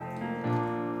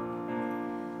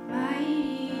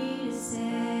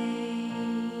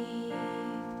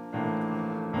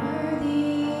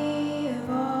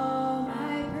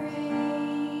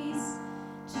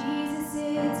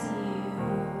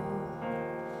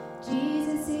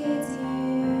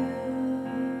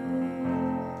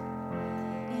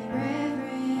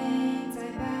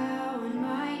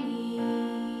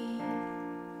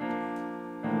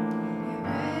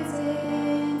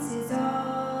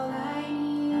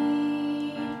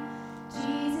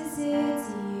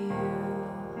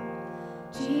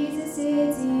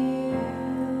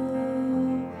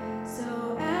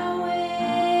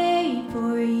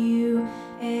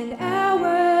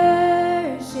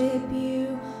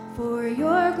for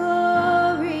your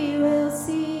glory will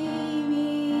see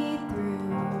me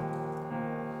through.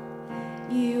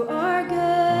 You are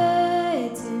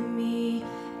good to me,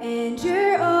 and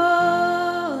you're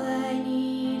all I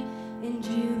need, and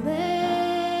you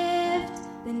left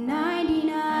the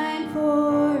 99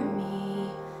 for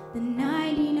me, the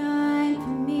 99 for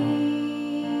me.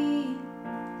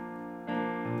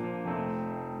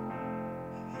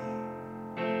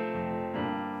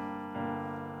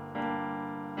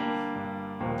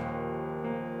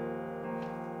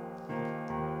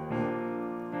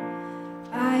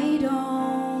 I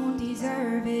don't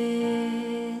deserve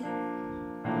it,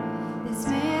 this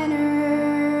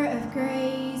manner of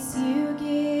grace you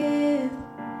give.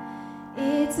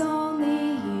 It's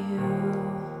only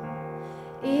you,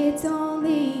 it's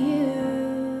only you.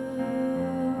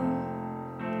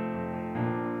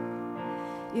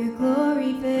 Your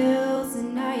glory fills the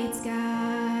night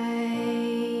sky,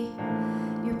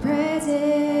 your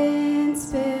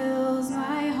presence fills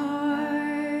my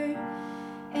heart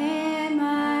and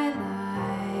my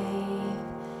life,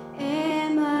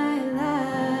 and my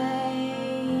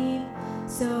life.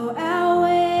 So I'll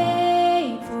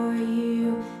wait for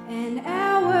you and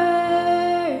I'll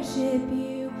worship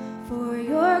you, for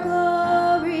your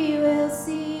glory will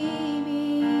see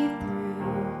me through.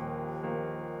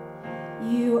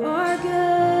 You are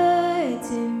good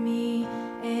to me,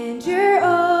 and you're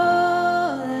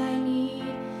all I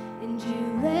need, and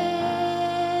you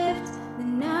left the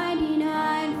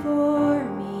 99 for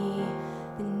me,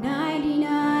 the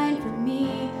 99 for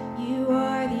me. You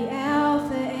are the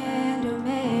Alpha and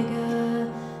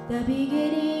Omega, the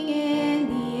beginning and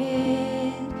the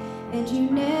end, and you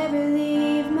never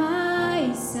leave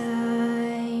my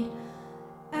side.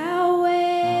 I'll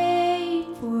wait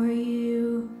for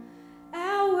you,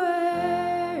 I'll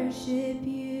worship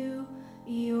you,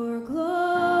 your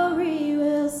glory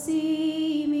will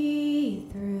see me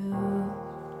through.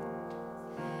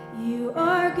 You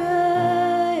are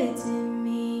good to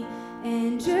me,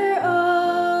 and you're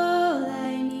all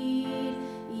I need.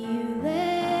 You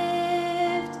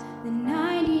left the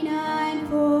 99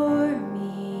 for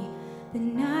me, the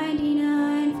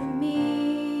 99 for me.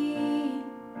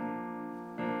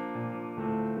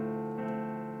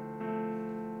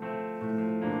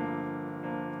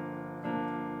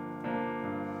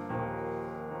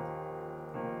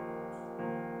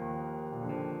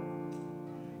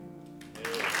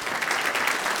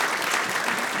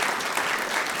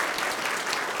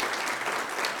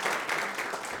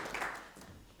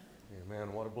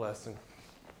 Amen. What a blessing.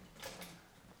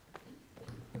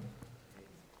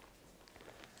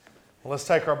 Well, let's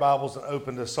take our Bibles and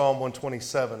open to Psalm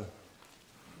 127.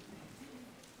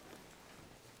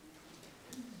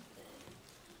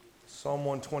 Psalm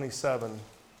 127.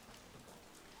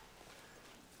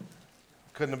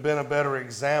 Couldn't have been a better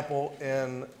example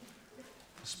in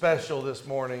special this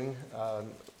morning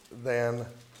than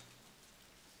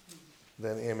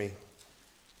Emmy.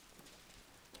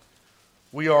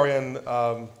 We are in,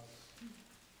 I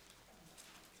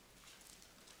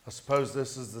suppose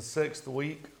this is the 6th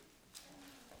week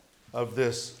of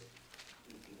this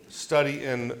study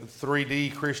in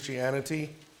 3D Christianity.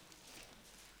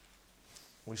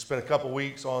 We spent a couple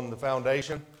weeks on the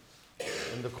foundation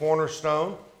and the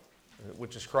cornerstone,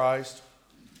 which is Christ.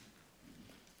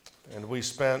 And we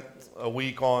spent a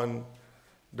week on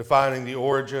defining the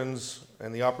origins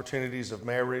and the opportunities of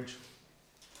marriage.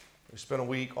 We spent a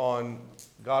week on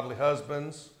godly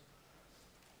husbands.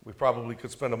 We probably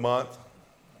could spend a month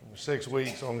or 6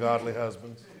 weeks on godly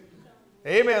husbands.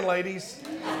 Amen, ladies.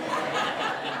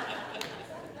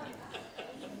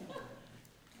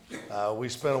 We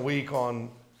spent a week on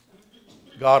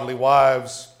godly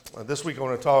wives. This week I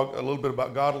want to talk a little bit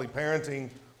about godly parenting.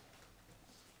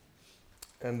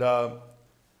 And I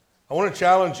want to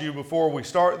challenge you before we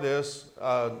start this.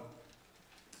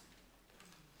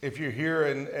 If you're here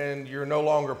and you're no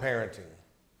longer parenting,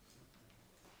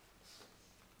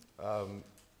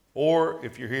 or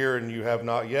if you're here and you have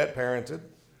not yet parented,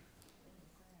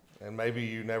 and maybe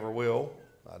you never will,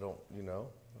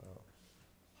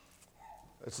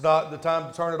 it's not the time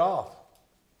to turn it off.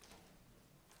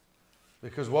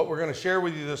 Because what we're going to share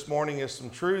with you this morning is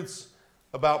some truths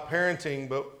about parenting,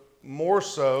 but more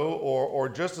so, or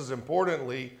just as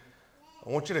importantly,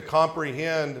 I want you to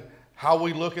comprehend how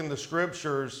we look in the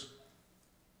scriptures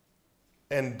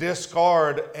and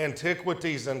discard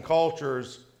antiquities and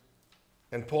cultures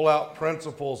and pull out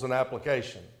principles and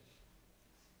application.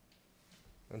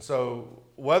 And so,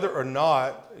 whether or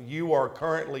not you are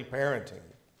currently parenting,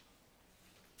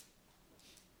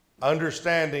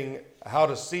 understanding how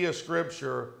to see a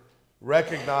scripture,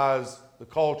 recognize the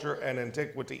culture and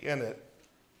antiquity in it,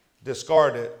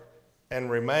 discard it, and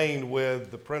remain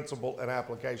with the principle and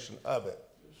application of it,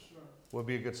 would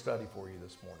be a good study for you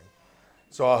this morning.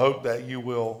 So I hope that you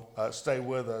will stay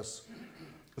with us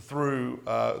through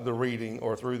the reading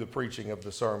or through the preaching of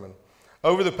the sermon.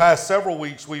 Over the past several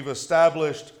weeks, we've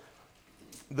established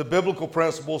the biblical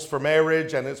principles for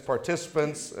marriage and its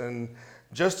participants, and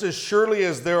just as surely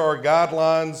as there are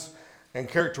guidelines and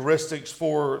characteristics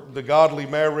for the godly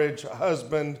marriage,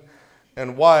 husband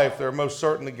and wife, there are most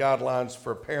certainly guidelines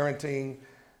for parenting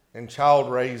and child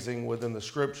raising within the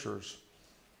Scriptures.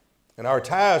 And our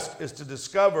task is to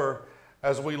discover,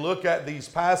 as we look at these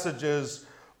passages,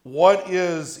 what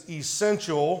is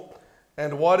essential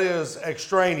and what is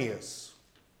extraneous.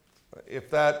 If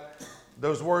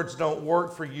those words don't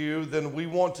work for you, then we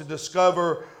want to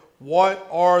discover what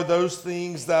are those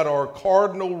things that are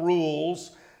cardinal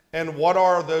rules and what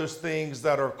are those things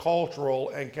that are cultural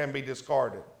and can be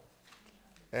discarded.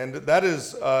 And that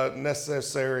is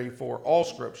necessary for all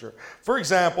Scripture. For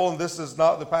example, and this is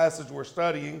not the passage we're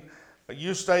studying,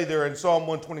 you stay there in Psalm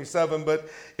 127, but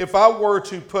if I were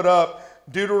to put up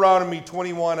Deuteronomy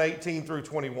 21:18 through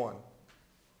 21,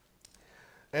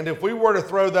 and if we were to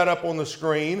throw that up on the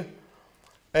screen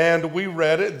and we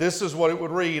read it, this is what it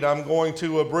would read. I'm going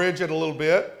to abridge it a little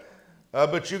bit,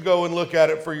 but you go and look at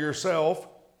it for yourself.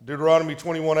 Deuteronomy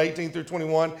 21:18 through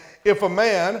 21. If a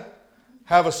man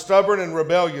have a stubborn and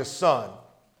rebellious son,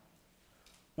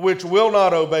 which will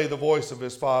not obey the voice of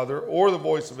his father or the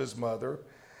voice of his mother,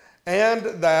 and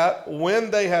that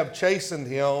when they have chastened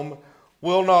him,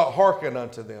 will not hearken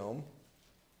unto them,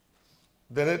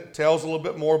 then it tells a little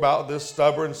bit more about this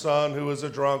stubborn son who is a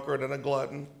drunkard and a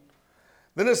glutton.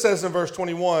 Then it says in verse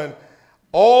 21,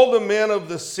 all the men of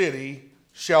the city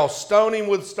shall stone him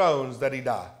with stones that he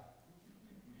die.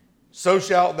 So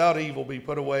shalt thou evil be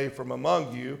put away from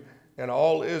among you, and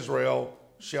all Israel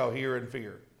shall hear and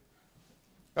fear.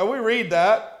 Now we read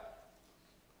that,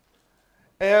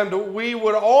 and we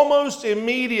would almost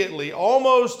immediately,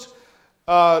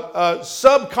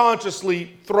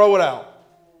 subconsciously throw it out.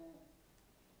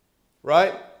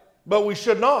 Right? But we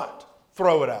should not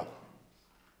throw it out.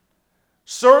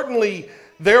 Certainly,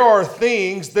 there are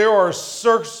things, there are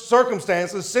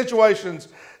circumstances, situations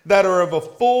that are of a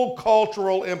full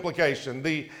cultural implication.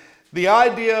 The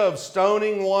idea of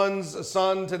stoning one's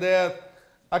son to death,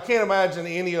 I can't imagine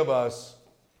any of us.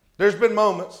 There's been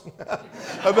moments,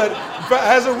 but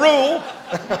as a rule,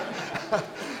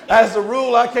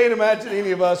 I can't imagine any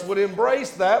of us would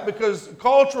embrace that, because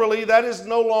culturally that is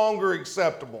no longer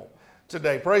acceptable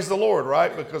today. Praise the Lord,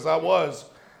 right? Because I was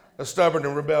a stubborn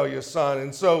and rebellious son.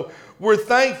 And so we're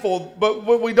thankful,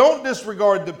 but we don't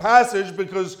disregard the passage,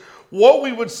 because what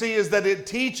we would see is that it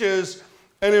teaches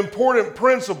an important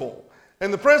principle.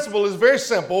 And the principle is very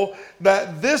simple,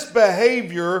 that this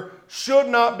behavior should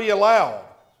not be allowed.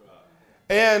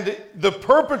 And the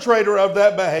perpetrator of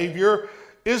that behavior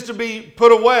is to be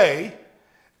put away.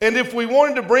 And if we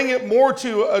wanted to bring it more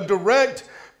to a direct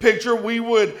picture, we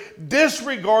would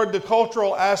disregard the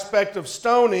cultural aspect of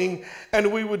stoning, and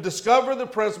we would discover the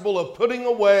principle of putting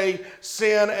away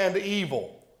sin and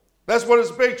evil. That's what it's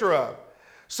a picture of.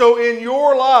 So in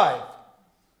your life,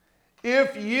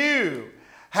 if you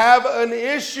have an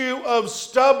issue of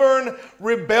stubborn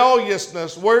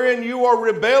rebelliousness wherein you are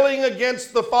rebelling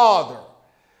against the Father,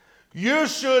 you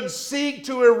should seek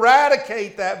to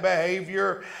eradicate that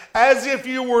behavior as if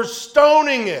you were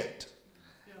stoning it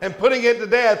and putting it to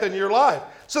death in your life.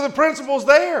 So the principle's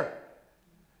there.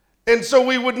 And so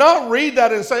we would not read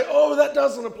that and say, oh, that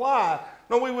doesn't apply.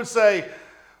 No, we would say,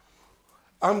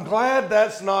 I'm glad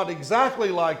that's not exactly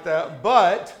like that,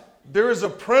 but there is a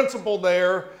principle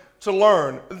there to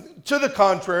learn. To the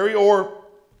contrary, or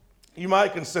you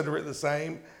might consider it the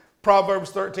same,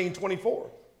 Proverbs 13:24.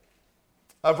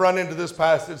 I've run into this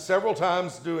passage several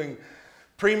times doing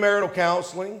premarital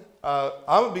counseling.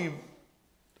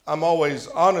 I'm always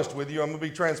honest with you. I'm going to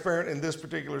be transparent in this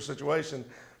particular situation.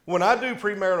 When I do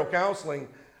premarital counseling,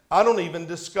 I don't even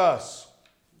discuss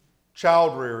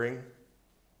child rearing,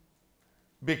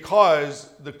 because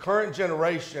the current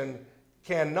generation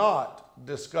cannot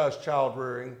discuss child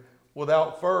rearing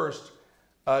without first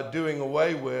doing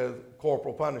away with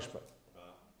corporal punishment.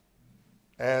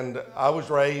 And I was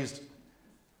raised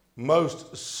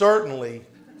most certainly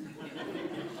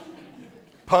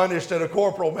punished in a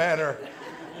corporal manner,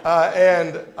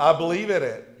 and I believe in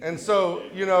it. And so,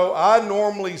 I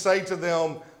normally say to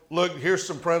them, look, here's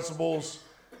some principles,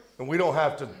 and we don't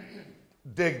have to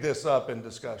dig this up in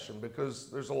discussion, because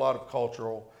there's a lot of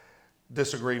cultural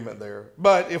disagreement there.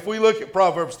 But if we look at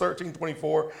Proverbs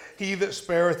 13:24, he that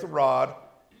spareth the rod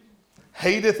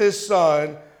hateth his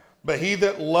son, but he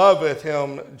that loveth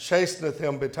him chasteneth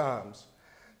him betimes.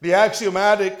 The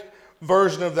axiomatic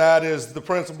version of that is the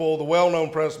principle, the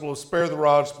well-known principle of spare the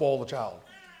rod, spoil the child.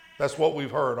 That's what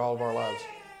we've heard all of our lives.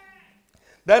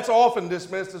 That's often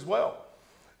dismissed as well.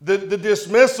 The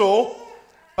dismissal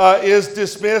is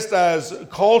dismissed as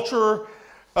culture,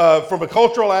 from a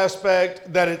cultural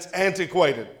aspect, that it's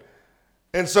antiquated.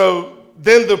 And so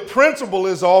then the principle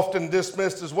is often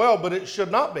dismissed as well, but it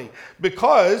should not be,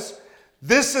 because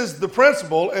this is the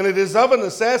principle, and it is of a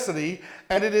necessity,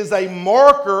 and it is a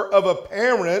marker of a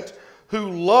parent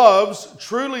who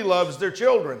truly loves their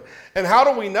children. And how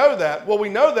do we know that? Well, we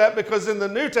know that because in the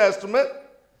New Testament,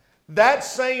 that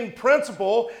same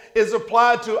principle is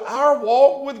applied to our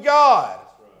walk with God.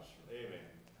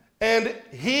 And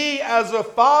he, as a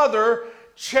father,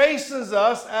 chastens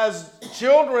us as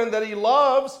children that he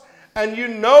loves, and you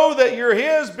know that you're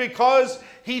his because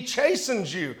he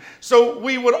chastens you. So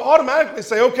we would automatically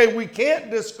say, okay, we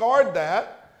can't discard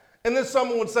that. And then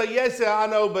someone would say, yes, I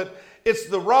know, but it's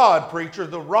the rod, preacher.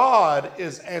 The rod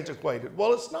is antiquated.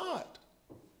 Well, it's not.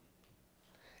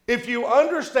 If you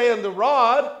understand the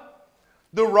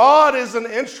rod is an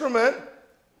instrument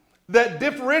that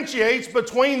differentiates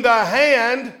between the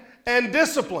hand and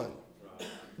discipline.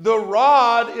 The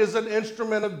rod is an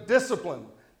instrument of discipline.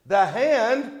 The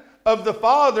hand of the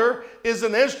Father is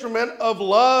an instrument of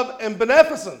love and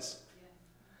beneficence.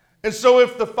 And so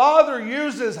if the Father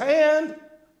uses hand,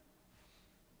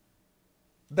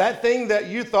 that thing that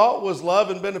you thought was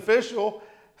love and beneficial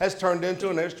has turned into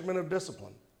an instrument of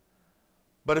discipline.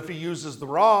 But if he uses the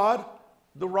rod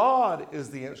is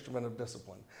the instrument of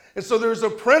discipline. And so there's a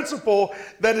principle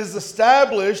that is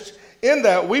established in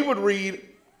that. We would read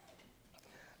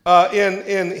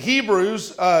in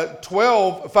Hebrews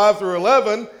 12, 5 through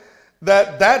 11,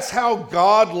 that's how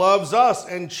God loves us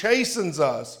and chastens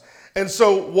us. And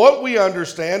so what we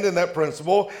understand in that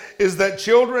principle is that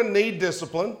children need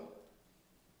discipline,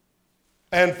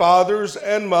 and fathers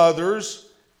and mothers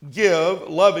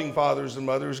loving fathers and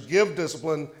mothers give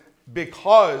discipline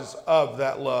because of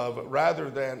that love rather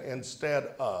than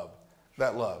instead of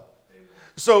that love.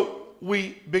 So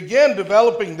we begin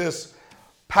developing this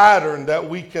pattern that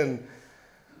we can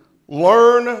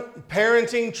learn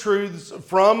parenting truths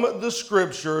from the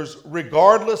scriptures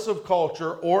regardless of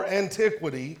culture or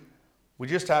antiquity. We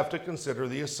just have to consider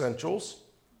the essentials,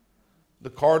 the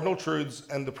cardinal truths,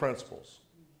 and the principles.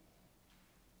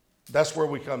 That's where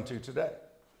we come to today.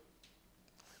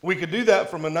 We could do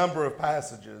that from a number of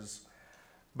passages,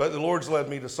 but the Lord's led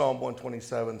me to Psalm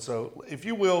 127. So if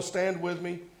you will, stand with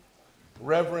me,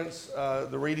 reverence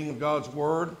the reading of God's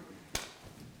Word.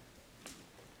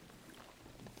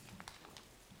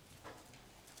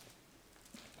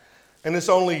 And it's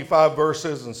only 5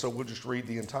 verses, and so we'll just read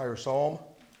the entire psalm.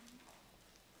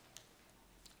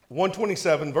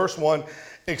 127, verse 1,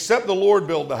 except the Lord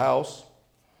build the house,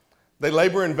 they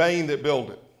labor in vain that build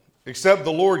it. Except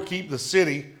the Lord keep the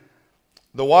city,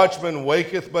 the watchman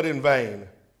waketh but in vain.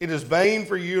 It is vain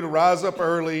for you to rise up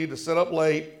early, to sit up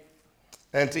late,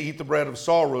 and to eat the bread of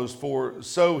sorrows, for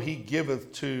so he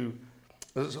giveth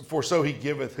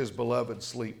his beloved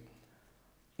sleep.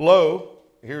 Lo,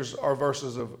 here's our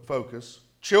verses of focus.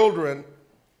 Children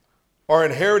are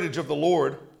an heritage of the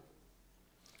Lord,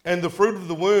 and the fruit of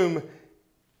the womb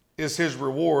is his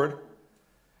reward.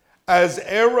 As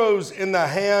arrows in the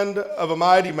hand of a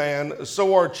mighty man,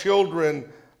 so are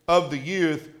children of the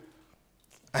youth.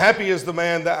 Happy is the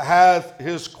man that hath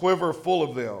his quiver full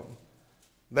of them.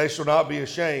 They shall not be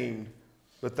ashamed,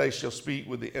 but they shall speak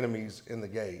with the enemies in the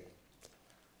gate.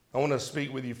 I want to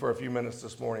speak with you for a few minutes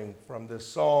this morning from this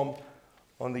psalm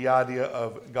on the idea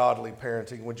of godly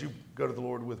parenting. Would you go to the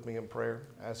Lord with me in prayer?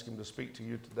 Ask him to speak to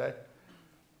you today.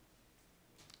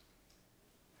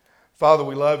 Father,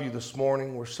 we love you this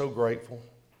morning. We're so grateful.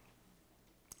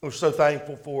 We're so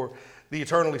thankful for the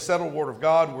eternally settled Word of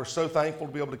God. We're so thankful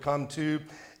to be able to come to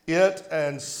it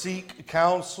and seek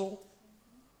counsel.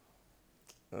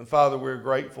 And Father, we're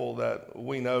grateful that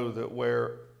we know that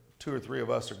where 2 or 3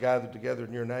 of us are gathered together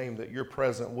in your name, that you're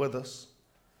present with us.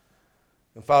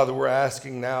 And Father, we're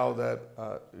asking now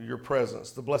that your presence,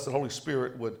 the blessed Holy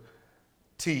Spirit, would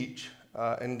teach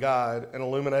and guide and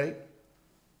illuminate.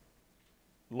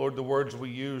 Lord, the words we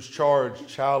use, charge,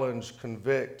 challenge,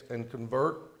 convict, and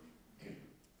convert.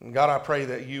 And God, I pray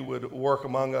that you would work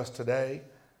among us today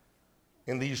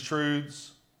in these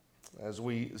truths as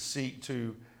we seek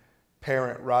to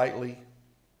parent rightly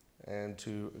and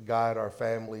to guide our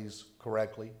families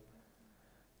correctly.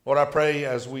 Lord, I pray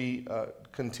as we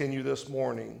continue this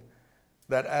morning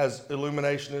that as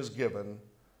illumination is given,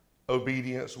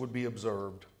 obedience would be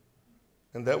observed.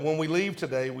 And that when we leave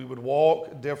today, we would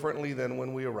walk differently than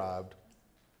when we arrived,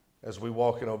 as we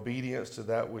walk in obedience to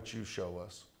that which you show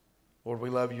us. Lord, we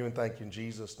love you and thank you in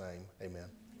Jesus' name. Amen.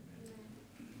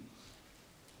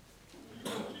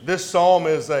 This psalm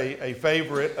is a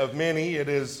favorite of many. It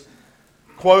is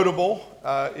quotable.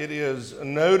 It is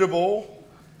notable.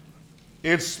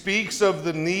 It speaks of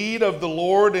the need of the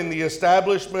Lord in the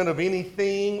establishment of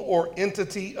anything or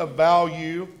entity of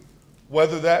value,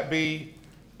 whether that be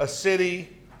a city,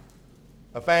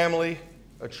 a family,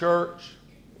 a church.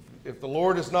 If the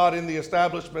Lord is not in the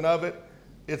establishment of it,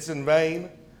 it's in vain.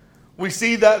 We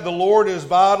see that the Lord is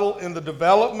vital in the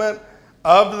development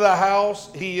of the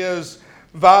house. He is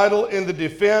vital in the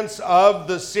defense of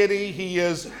the city. He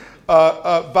is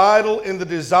vital in the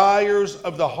desires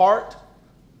of the heart.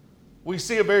 We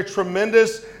see a very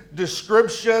tremendous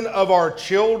description of our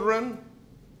children.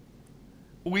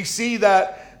 We see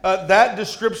that that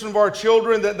description of our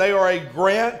children, that they are a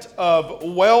grant of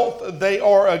wealth. They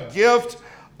are a gift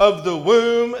of the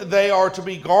womb. They are to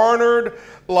be garnered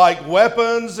like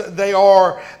weapons. They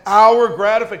are our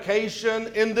gratification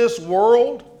in this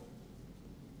world.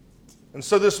 And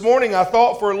so this morning I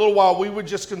thought for a little while we would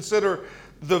just consider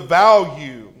the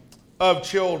value of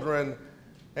children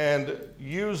and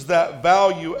use that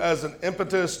value as an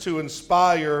impetus to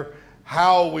inspire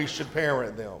how we should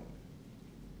parent them.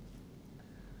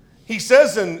 He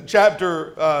says in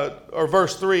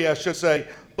verse 3, I should say,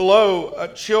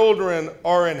 below, children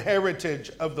are an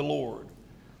heritage of the Lord.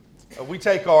 We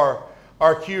take our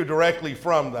cue directly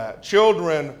from that.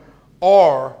 Children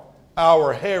are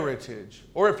our heritage,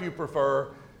 or if you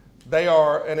prefer, they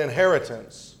are an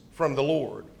inheritance from the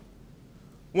Lord.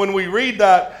 When we read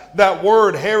that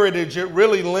word heritage, it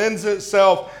really lends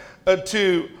itself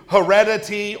to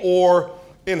heredity or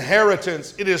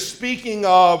inheritance. It is speaking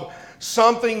of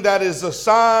something that is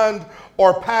assigned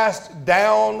or passed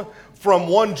down from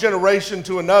one generation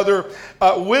to another.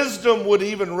 Wisdom would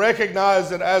even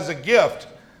recognize it as a gift,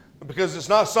 because it's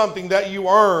not something that you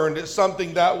earned, it's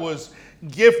something that was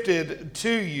gifted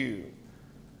to you.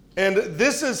 And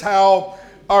this is how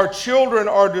our children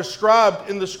are described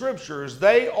in the Scriptures.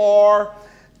 They are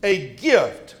a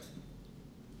gift,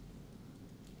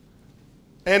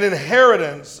 an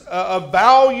inheritance, a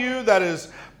value that is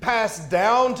passed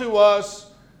down to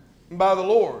us by the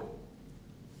Lord.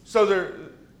 So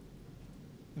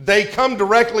they come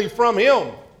directly from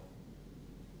Him.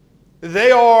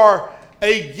 They are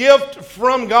a gift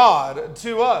from God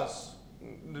to us.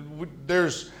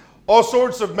 There's all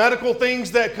sorts of medical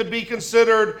things that could be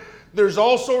considered. There's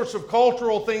all sorts of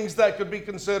cultural things that could be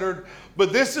considered.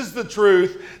 But this is the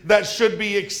truth that should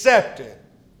be accepted.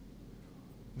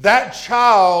 That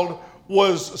child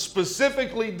was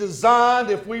specifically designed,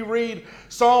 if we read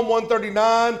Psalm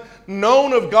 139,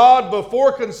 known of God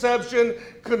before conception,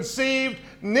 conceived,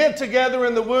 knit together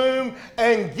in the womb,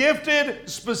 and gifted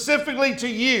specifically to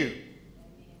you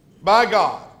by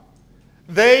God.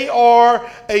 They are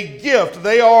a gift.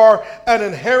 They are an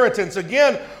inheritance.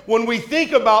 Again, when we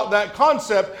think about that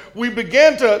concept, we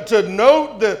begin to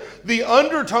note the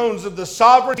undertones of the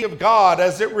sovereignty of God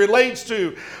as it relates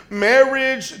to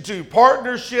marriage, to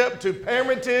partnership, to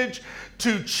parentage,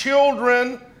 to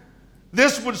children.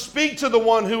 This would speak to the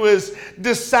one who is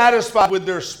dissatisfied with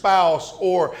their spouse,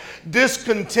 or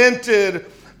discontented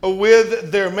with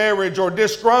their marriage, or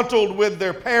disgruntled with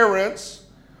their parents,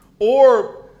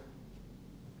 or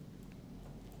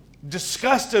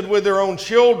disgusted with their own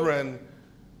children.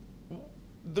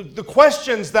 The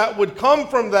questions that would come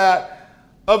from that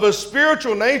of a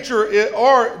spiritual nature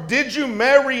are, did you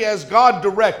marry as God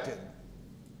directed?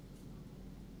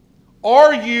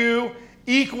 Are you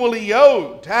equally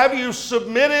yoked? Have you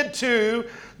submitted to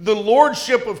the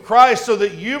lordship of Christ so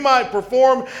that you might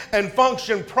perform and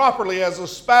function properly as a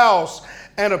spouse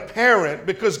and a parent?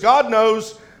 Because God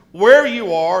knows where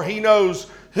you are. He knows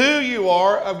who you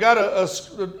are. I've got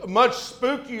a much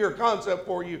spookier concept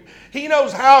for you. He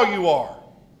knows how you are.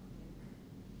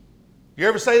 You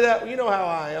ever say that? Well, you know how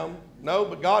I am. No,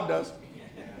 but God does.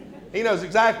 He knows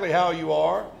exactly how you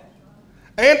are.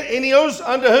 And He knows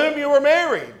unto whom you were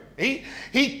married.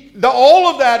 All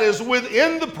of that is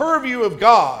within the purview of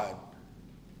God.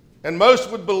 And most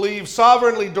would believe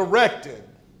sovereignly directed.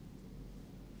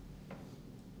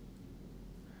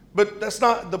 But that's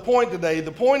not the point today.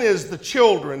 The point is the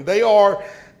children. They are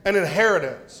an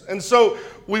inheritance. And so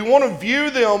we want to view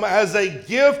them as a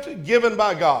gift given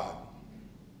by God.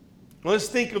 Let's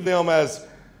think of them as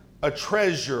a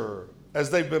treasure, as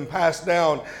they've been passed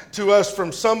down to us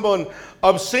from someone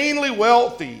obscenely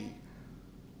wealthy.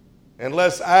 And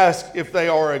let's ask if they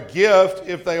are a gift,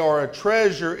 if they are a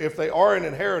treasure, if they are an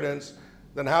inheritance,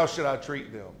 then how should I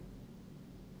treat them?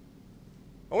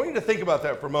 I want you to think about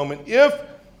that for a moment.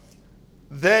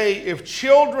 If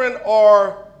children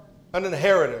are an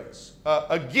inheritance,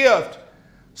 a gift,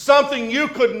 something you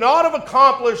could not have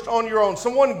accomplished on your own,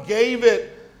 someone gave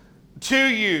it to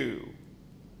you,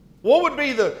 what would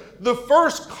be the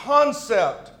first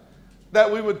concept that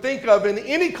we would think of in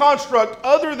any construct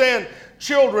other than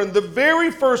children? The very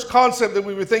first concept that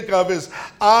we would think of is,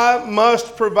 I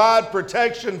must provide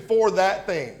protection for that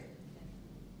thing.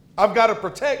 I've got to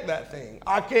protect that thing.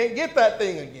 I can't get that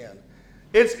thing again.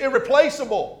 It's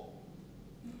irreplaceable.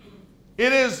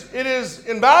 It is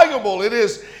invaluable. It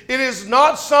is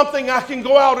not something I can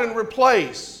go out and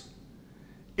replace.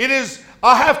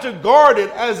 I have to guard it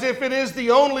as if it is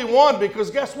the only one, because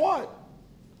guess what?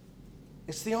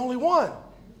 It's the only one.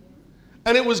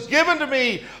 And it was given to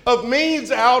me of means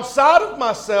outside of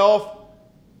myself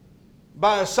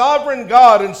by a sovereign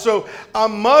God, and so I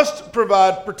must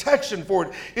provide protection for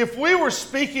it. If we were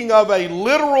speaking of a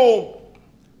literal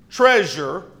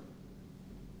treasure,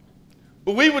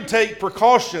 we would take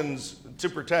precautions to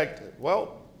protect it.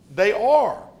 Well, they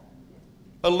are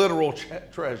a literal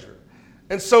treasure.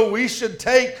 And so we should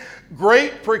take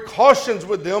great precautions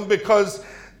with them, because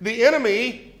the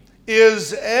enemy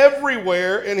is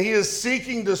everywhere and he is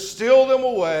seeking to steal them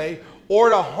away or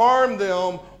to harm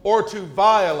them or to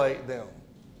violate them.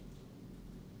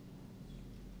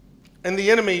 And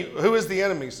the enemy, who is the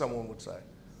enemy, someone would say?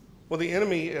 Well, the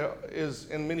enemy is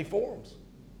in many forms.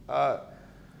 The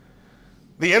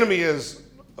enemy is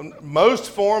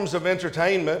most forms of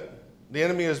entertainment. The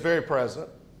enemy is very present.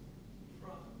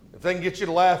 If they can get you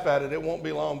to laugh at it, it won't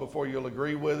be long before you'll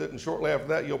agree with it, and shortly after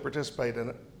that, you'll participate in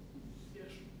it.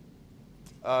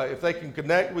 If they can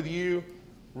connect with you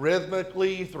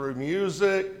rhythmically through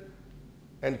music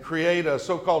and create a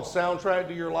so-called soundtrack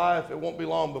to your life, it won't be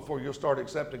long before you'll start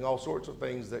accepting all sorts of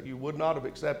things that you would not have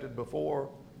accepted before.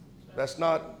 That's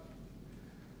not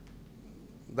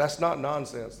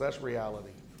nonsense. That's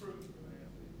reality.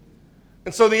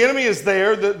 And so the enemy is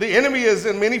there. The enemy is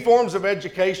in many forms of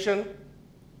education.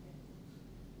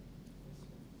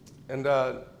 And,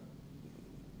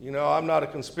 I'm not a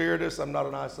conspiratist. I'm not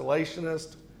an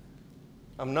isolationist.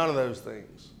 I'm none of those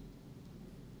things.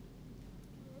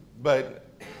 But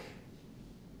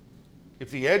if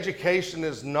the education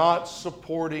is not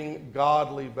supporting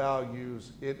godly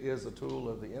values, it is a tool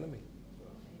of the enemy.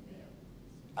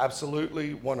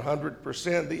 Absolutely,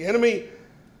 100%. The enemy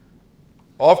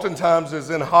oftentimes is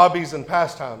in hobbies and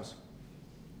pastimes.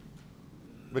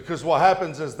 Because what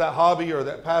happens is that hobby or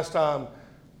that pastime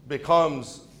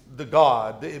becomes the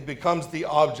God. It becomes the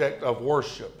object of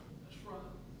worship.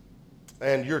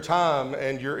 And your time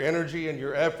and your energy and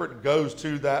your effort goes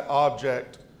to that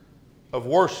object of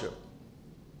worship.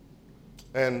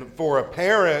 And for a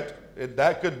parent,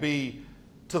 that could be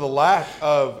to the lack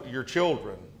of your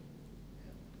children.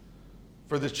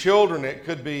 For the children, it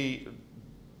could be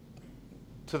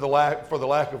for the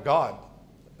lack of God.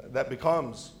 That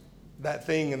becomes that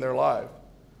thing in their life.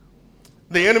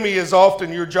 The enemy is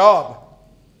often your job.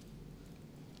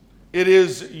 It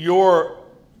is your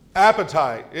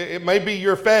appetite. It may be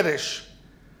your fetish.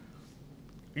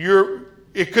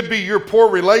 It could be your poor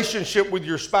relationship with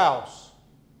your spouse.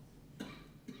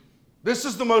 This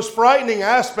is the most frightening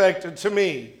aspect to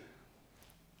me,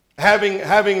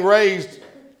 having raised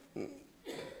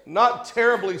not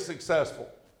terribly successful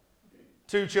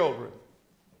 2 children.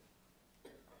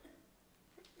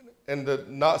 And the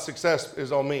not success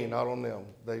is on me, not on them.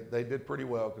 They did pretty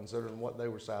well considering what they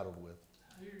were saddled with.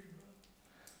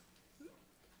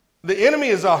 The enemy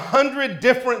is 100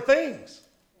 different things.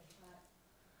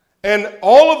 And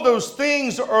all of those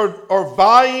things are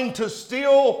vying to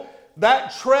steal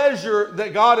that treasure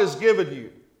that God has given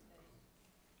you.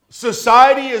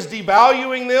 Society is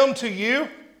devaluing them to you.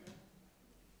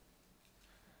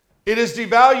 It is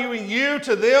devaluing you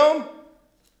to them.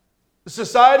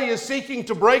 Society is seeking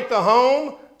to break the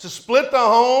home, to split the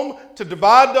home, to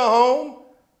divide the home.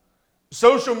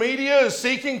 Social media is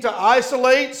seeking to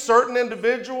isolate certain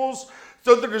individuals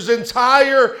so that there's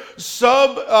entire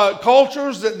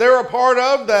subcultures that they're a part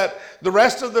of that the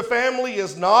rest of the family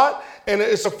is not. And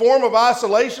it's a form of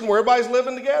isolation where everybody's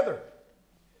living together.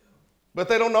 But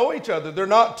they don't know each other. They're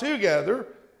not together.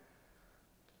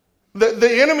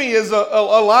 The enemy is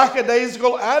a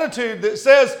lackadaisical attitude that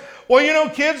says, well,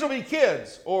 kids will be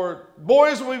kids, or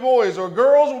boys will be boys, or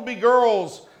girls will be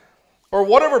girls, or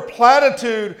whatever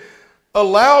platitude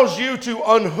allows you to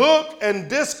unhook and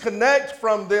disconnect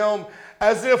from them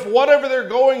as if whatever they're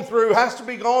going through has to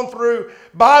be gone through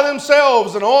by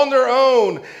themselves and on their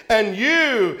own. And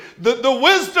you, the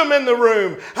wisdom in the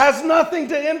room, has nothing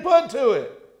to input to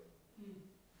it.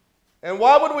 And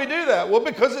why would we do that? Well,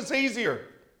 because it's easier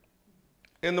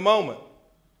in the moment.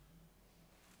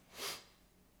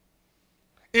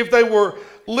 If they were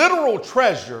literal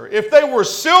treasure, if they were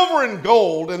silver and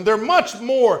gold, and they're much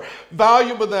more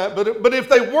valuable than that, but if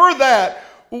they were that,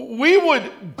 we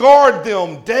would guard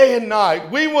them day and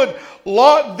night. We would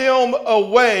lock them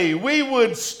away. We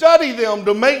would study them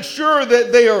to make sure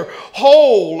that they are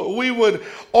whole. We would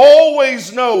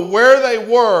always know where they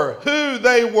were, who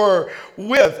they were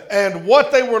with, and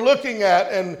what they were looking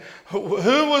at, and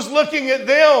who was looking at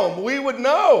them. We would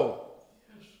know.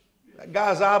 That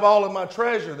guy's eyeballing my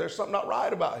treasure. There's something not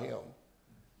right about him.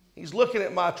 He's looking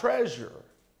at my treasure.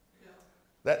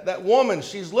 That woman,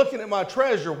 she's looking at my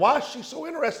treasure. Why is she so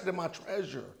interested in my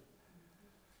treasure?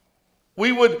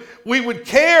 We would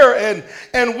care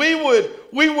and we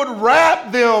would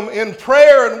wrap them in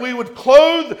prayer, and we would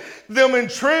clothe them in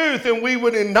truth, and we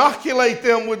would inoculate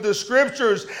them with the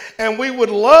scriptures, and we would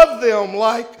love them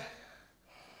like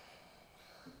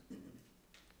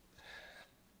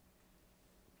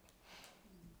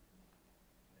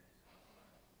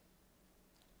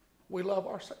we love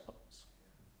ourselves.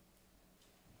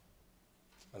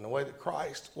 And the way that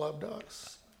Christ loved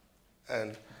us.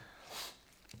 And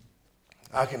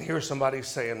I can hear somebody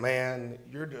saying, man,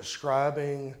 you're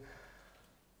describing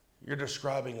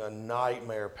a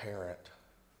nightmare parent.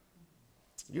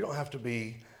 You don't have to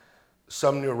be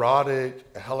some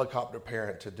neurotic helicopter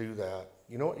parent to do that.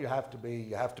 You know what you have to be?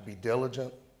 You have to be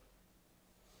diligent.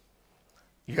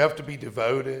 You have to be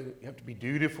devoted. You have to be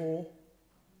dutiful.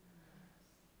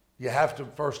 You have to,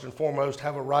 first and foremost,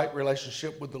 have a right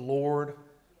relationship with the Lord.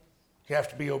 You have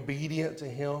to be obedient to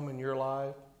Him in your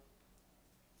life.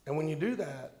 And when you do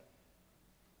that,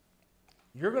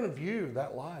 you're going to view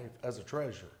that life as a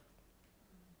treasure,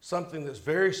 something that's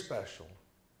very special.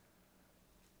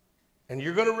 And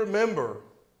you're going to remember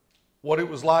what it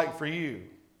was like for you.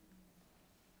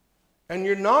 And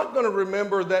you're not going to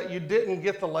remember that you didn't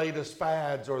get the latest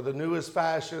fads or the newest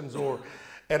fashions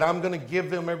and I'm going to give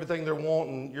them everything they're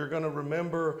wanting. You're going to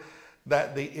remember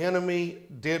that the enemy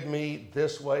did me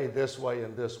this way, and this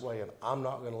way, and I'm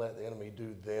not going to let the enemy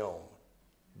do them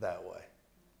that way.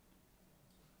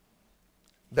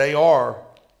 They are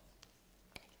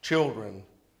children,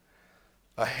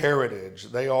 a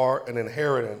heritage. They are an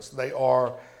inheritance. They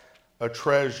are a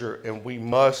treasure, and we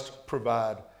must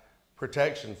provide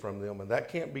protection from them. And that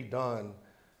can't be done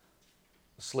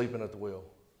sleeping at the wheel.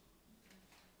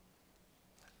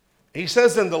 He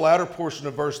says in the latter portion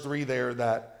of verse 3 there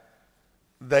that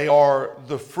they are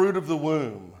the fruit of the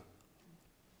womb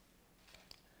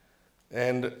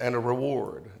and a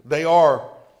reward.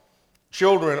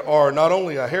 Children are not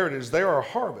only a heritage, they are a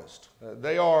harvest.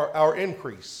 They are our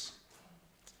increase.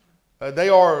 They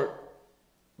are,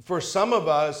 for some of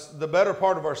us, the better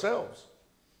part of ourselves.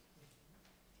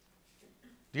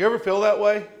 Do you ever feel that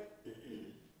way?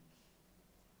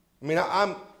 I mean,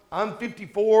 I'm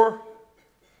 54.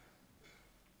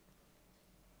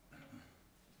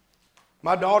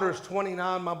 My daughter's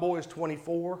 29, my boy is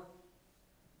 24.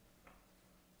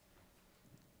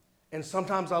 And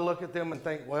sometimes I look at them and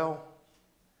think, well,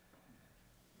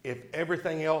 if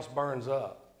everything else burns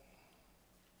up,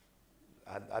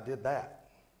 I did that.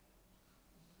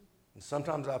 And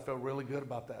sometimes I feel really good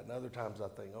about that, and other times I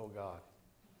think, oh God,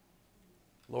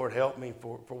 Lord, help me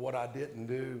for what I didn't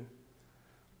do.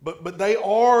 But they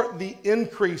are the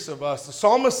increase of us. The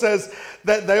psalmist says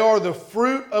that they are the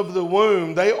fruit of the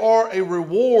womb. They are a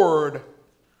reward.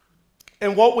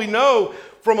 And what we know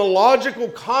from a logical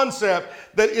concept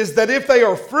is that if they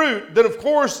are fruit, then of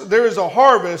course there is a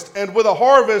harvest. And with a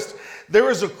harvest,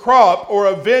 there is a crop or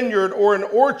a vineyard or an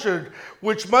orchard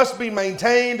which must be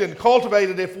maintained and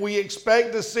cultivated if we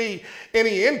expect to see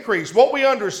any increase. What we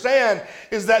understand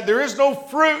is that there is no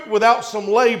fruit without some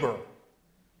labor.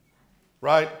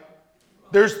 Right?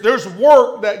 There's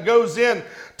work that goes in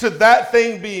to that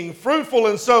thing being fruitful.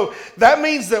 And so that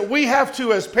means that we have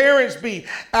to, as parents, be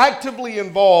actively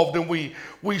involved. And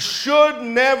we should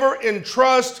never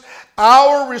entrust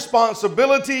our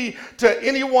responsibility to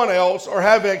anyone else or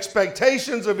have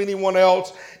expectations of anyone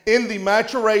else in the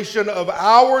maturation of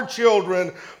our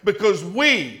children, because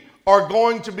we are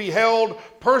going to be held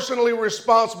personally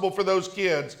responsible for those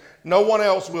kids. No one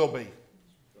else will be.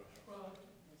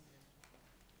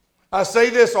 I say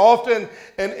this often,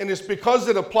 and it's because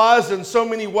it applies in so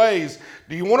many ways.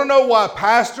 Do you want to know why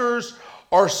pastors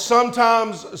are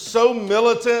sometimes so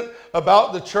militant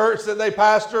about the church that they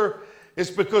pastor? It's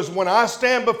because when I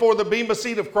stand before the bema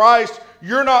seat of Christ,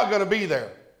 you're not going to be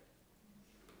there.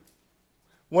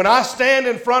 When I stand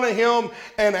in front of him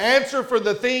and answer for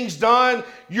the things done,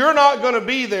 you're not going to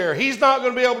be there. He's not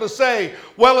going to be able to say,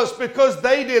 well, it's because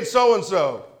they did so and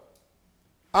so.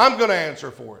 I'm going to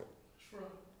answer for it.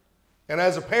 And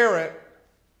as a parent,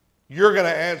 you're going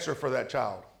to answer for that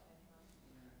child.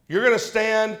 You're going to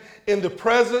stand in the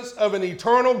presence of an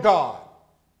eternal God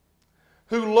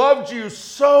who loved you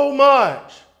so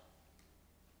much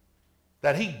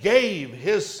that he gave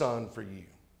his son for you.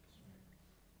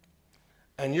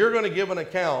 And you're going to give an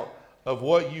account of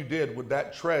what you did with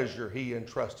that treasure he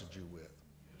entrusted you with.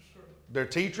 Their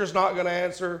teacher's not going to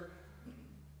answer.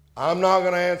 I'm not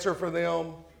going to answer for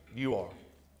them. You are.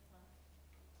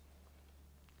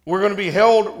 We're going to be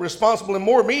held responsible, and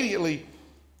more immediately,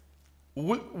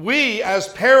 we as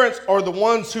parents are the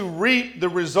ones who reap the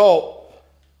result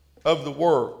of the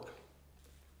work.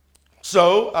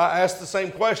 So I ask the same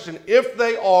question. If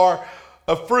they are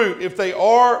a fruit, if they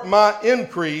are my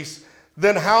increase,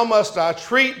 then how must I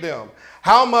treat them?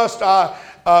 How must I,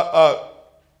 how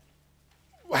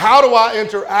do I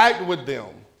interact with them?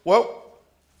 Well,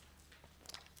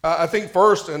 I think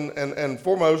first and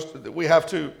foremost that we have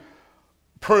to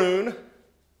prune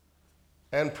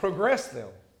and progress them.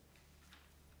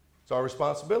 It's our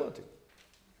responsibility.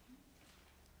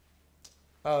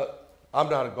 I'm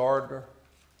not a gardener.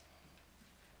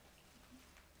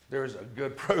 There's a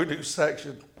good produce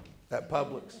section at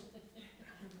Publix.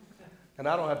 And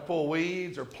I don't have to pull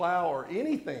weeds or plow or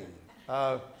anything.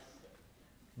 But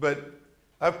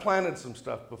I've planted some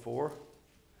stuff before.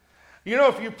 You know,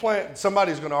 if you plant,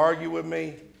 somebody's going to argue with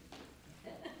me.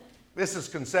 This is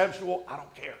conceptual. I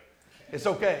don't care. It's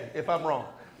okay if I'm wrong.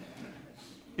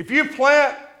 If you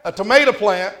plant a tomato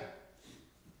plant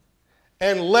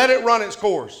and let it run its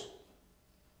course,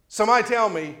 somebody tell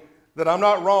me that I'm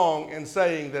not wrong in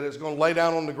saying that it's going to lay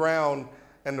down on the ground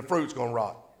and the fruit's going to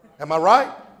rot. Am I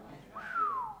right?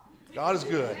 God is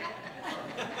good.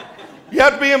 You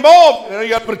have to be involved. You know, you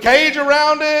got to put a cage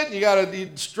around it. You got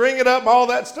to string it up and all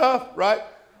that stuff, right?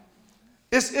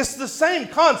 It's the same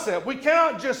concept. We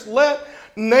cannot just let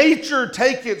nature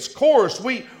take its course.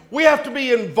 We have to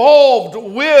be involved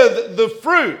with the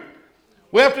fruit.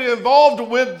 We have to be involved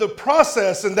with the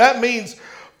process, and that means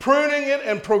pruning it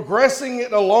and progressing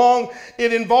it along.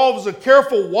 It involves a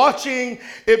careful watching.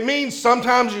 It means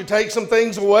sometimes you take some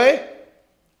things away.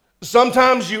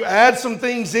 Sometimes you add some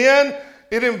things in.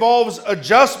 It involves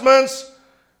adjustments,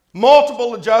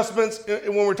 multiple adjustments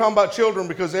when we're talking about children,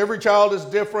 because every child is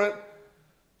different.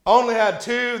 I only had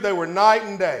two. They were night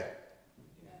and day.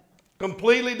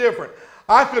 Completely different.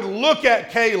 I could look at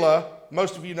Kayla,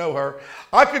 most of you know her.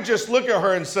 I could just look at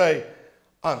her and say,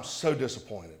 I'm so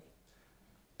disappointed.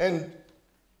 And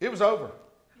it was over.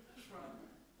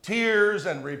 Tears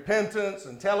and repentance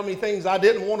and telling me things I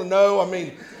didn't want to know. I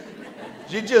mean,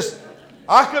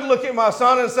 I could look at my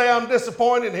son and say I'm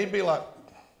disappointed, and he'd be like,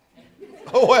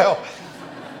 oh, well,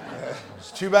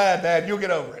 it's too bad, Dad. You'll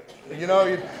get over it. You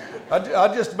know, I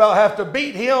just about have to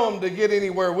beat him to get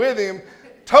anywhere with him.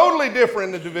 Totally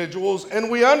different individuals, and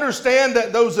we understand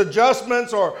that those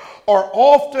adjustments are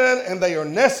often and they are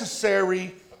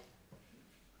necessary.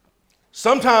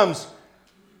 Sometimes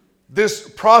this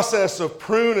process of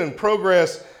prune and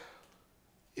progress,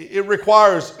 it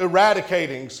requires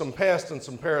eradicating some pests and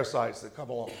some parasites that come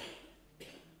along.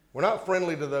 We're not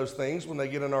friendly to those things when they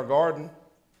get in our garden.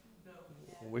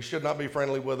 We should not be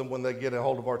friendly with them when they get a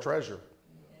hold of our treasure.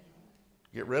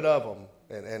 Get rid of them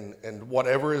and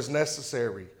whatever is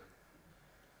necessary.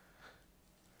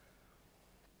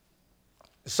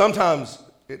 Sometimes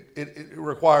it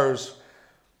requires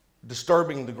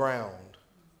disturbing the ground,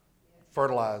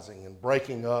 fertilizing and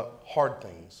breaking up hard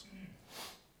things.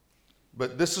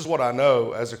 But this is what I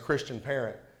know as a Christian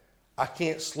parent. I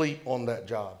can't sleep on that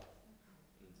job.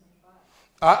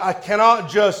 I cannot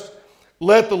just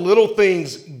let the little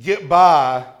things get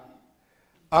by.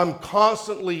 I'm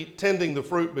constantly tending the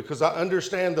fruit because I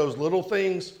understand those little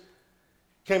things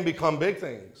can become big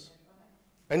things.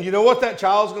 And you know what that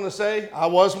child's going to say? I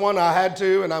was one, I had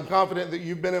to, and I'm confident that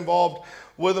you've been involved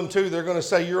with them too. They're going to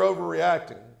say, you're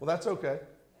overreacting. Well, that's okay.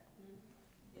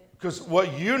 Because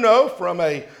what you know from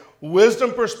a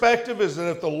wisdom perspective is that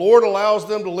if the Lord allows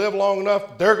them to live long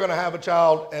enough, they're going to have a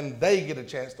child and they get a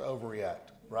chance to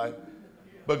overreact, right?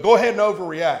 But go ahead and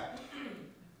overreact.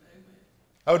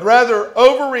 I would rather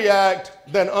overreact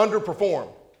than underperform.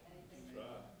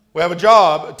 We have a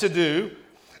job to do,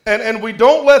 and we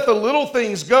don't let the little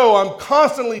things go. I'm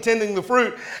constantly tending the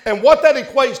fruit. And what that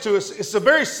equates to is it's a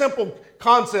very simple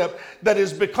concept that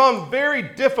has become very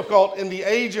difficult in the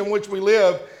age in which we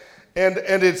live. and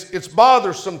it's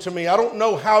bothersome to me. I don't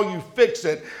know how you fix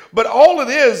it, but all it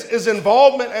is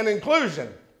involvement and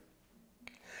inclusion.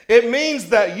 It means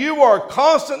that you are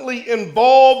constantly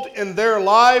involved in their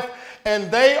life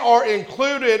and they are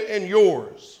included in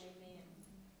yours.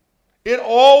 It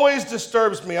always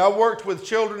disturbs me. I worked with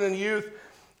children and youth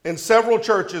in several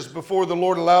churches before the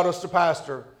Lord allowed us to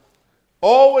pastor.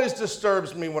 Always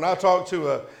disturbs me when I talk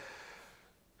to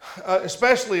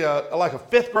especially like a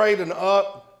fifth grade and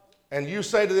up, and you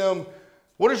say to them,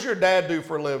 what does your dad do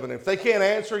for a living? If they can't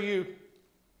answer you,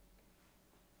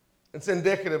 it's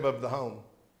indicative of the home.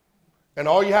 And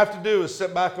all you have to do is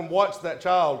sit back and watch that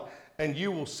child, and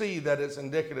you will see that it's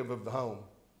indicative of the home.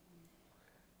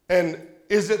 And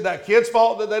is it that kid's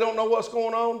fault that they don't know what's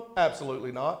going on?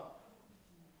 Absolutely not.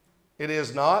 It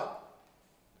is not.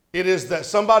 It is that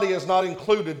somebody has not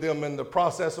included them in the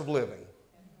process of living.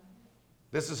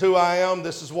 This is who I am.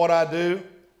 This is what I do.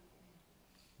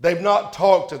 They've not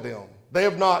talked to them. They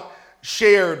have not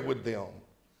shared with them.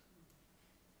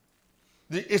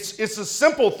 It's a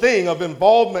simple thing of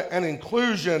involvement and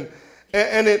inclusion,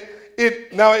 and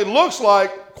it looks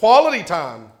like quality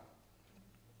time.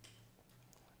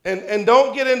 And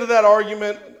don't get into that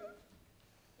argument.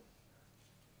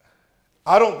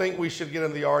 I don't think we should get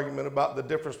into the argument about the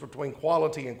difference between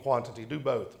quality and quantity. Do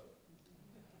both.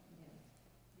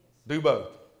 Do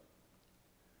both.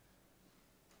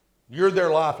 You're their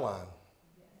lifeline.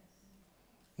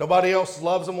 Nobody else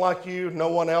loves them like you. No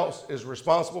one else is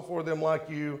responsible for them like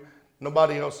you.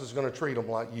 Nobody else is going to treat them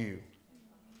like you.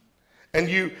 And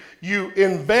you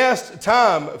invest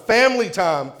time,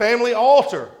 family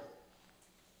altar.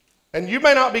 And you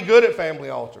may not be good at family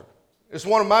altar. It's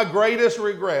one of my greatest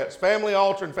regrets, family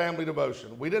altar and family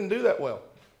devotion. We didn't do that well.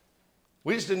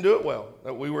 We just didn't do it well.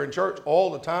 We were in church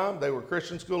all the time. They were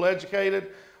Christian school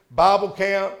educated, Bible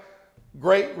camp,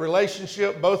 great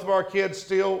relationship. Both of our kids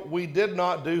still. We did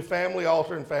not do family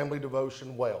altar and family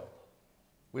devotion well.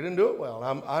 We didn't do it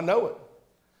well. I know it.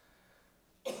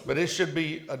 But it should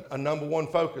be a number one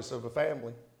focus of a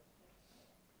family.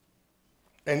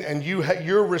 And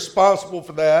you're responsible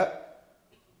for that.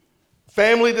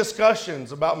 Family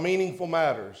discussions about meaningful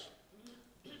matters.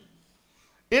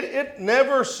 It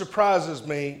never surprises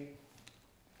me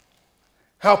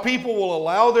how people will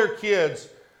allow their kids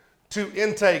to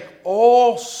intake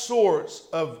all sorts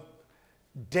of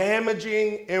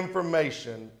damaging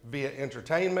information via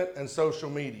entertainment and social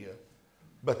media,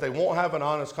 but they won't have an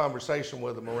honest conversation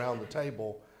with them around the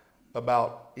table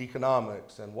about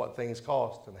economics and what things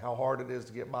cost and how hard it is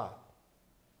to get by.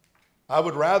 I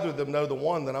would rather them know the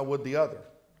one than I would the other.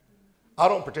 I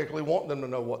don't particularly want them to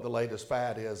know what the latest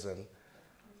fad is in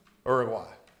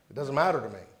Uruguay. It doesn't matter to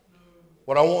me.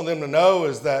 What I want them to know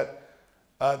is that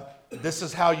this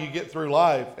is how you get through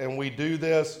life, and we do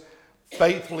this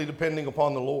faithfully depending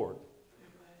upon the Lord.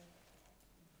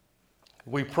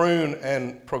 We prune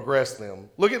and progress them.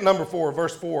 Look at number 4,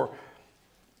 verse 4.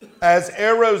 As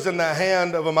arrows in the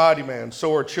hand of a mighty man,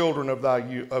 so are children of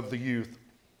the youth.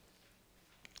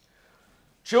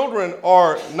 Children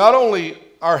are not only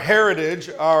our heritage,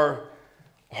 our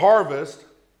harvest,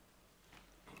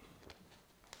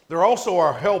 they're also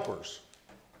our helpers.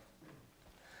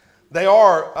 They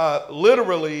are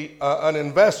literally an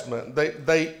investment.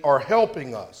 They are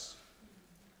helping us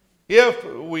if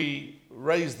we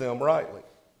raise them rightly.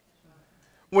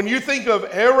 When you think of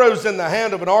arrows in the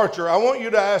hand of an archer, I want you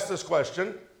to ask this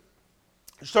question.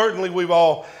 Certainly we've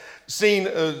all seen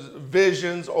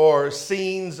visions or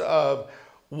scenes of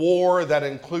war that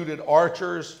included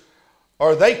archers.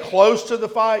 Are they close to the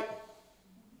fight?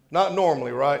 Not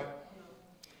normally, right?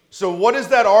 So what is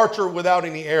that archer without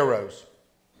any arrows?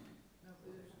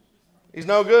 He's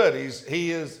no good.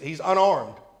 He's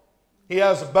unarmed. He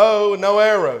has a bow and no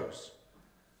arrows.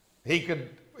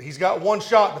 He's got one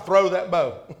shot to throw that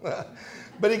bow.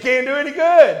 But he can't do any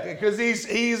good because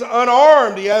he's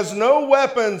unarmed. He has no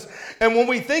weapons. And when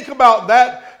we think about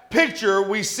that picture,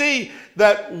 we see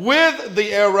that with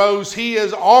the arrows, he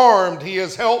is armed. He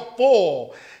is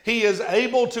helpful. He is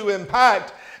able to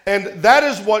impact. And that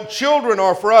is what children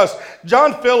are for us.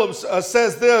 John Phillips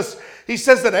says this. He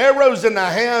says that arrows in the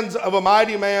hands of a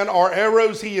mighty man are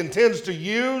arrows he intends to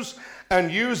use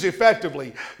and use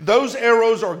effectively. Those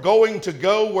arrows are going to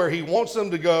go where he wants them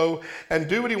to go and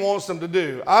do what he wants them to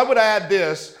do. I would add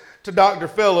this to Dr.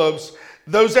 Phillips.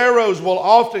 Those arrows will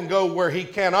often go where he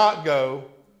cannot go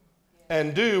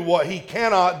and do what he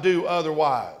cannot do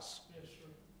otherwise.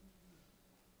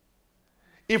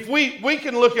 If we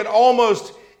can look at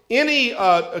almost any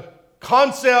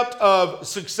concept of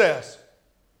success,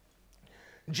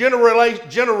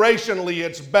 generationally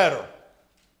it's better.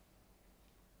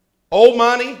 Old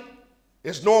money,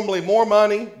 It's normally more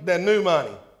money than new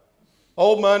money.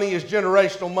 Old money is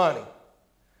generational money.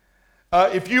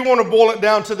 If you want to boil it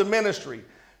down to the ministry,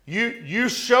 you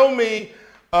show me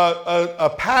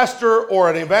a pastor or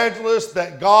an evangelist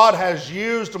that God has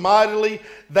used mightily,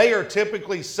 they are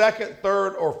typically second,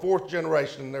 third, or fourth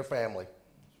generation in their family.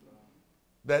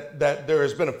 That there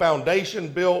has been a foundation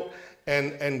built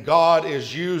and God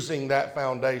is using that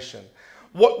foundation.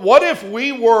 What if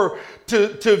we were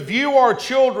to view our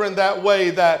children that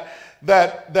way, that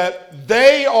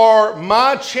they are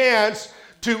my chance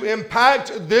to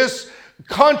impact this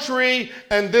country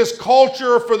and this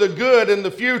culture for the good in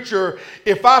the future?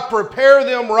 If I prepare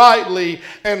them rightly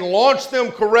and launch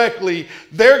them correctly,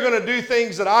 they're going to do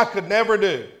things that I could never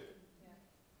do.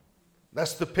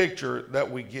 That's the picture that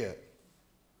we get.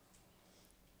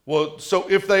 Well, so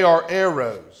if they are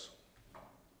arrows,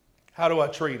 how do I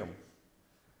treat them?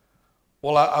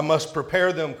 Well, I must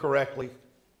prepare them correctly.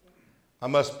 I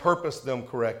must purpose them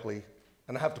correctly.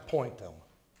 And I have to point them.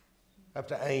 I have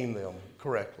to aim them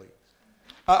correctly.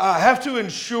 I have to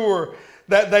ensure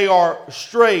that they are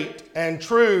straight and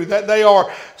true, that they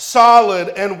are solid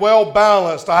and well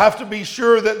balanced. I have to be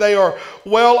sure that they are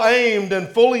well aimed and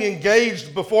fully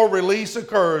engaged before release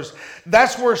occurs.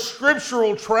 That's where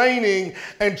scriptural training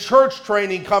and church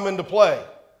training come into play.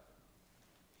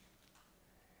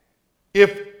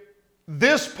 If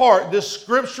this part, this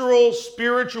scriptural,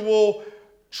 spiritual,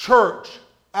 church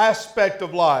aspect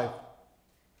of life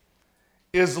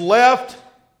is left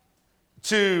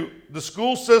to the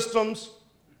school systems,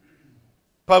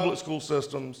 public school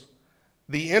systems,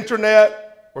 the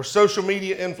internet or social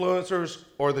media influencers,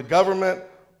 or the government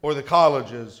or the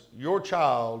colleges, your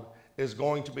child is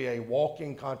going to be a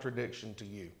walking contradiction to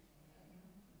you.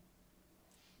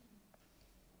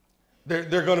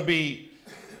 They're going to be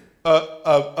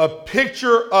a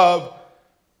picture of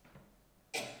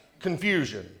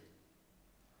confusion.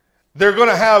 They're going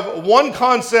to have one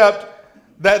concept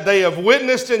that they have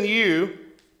witnessed in you,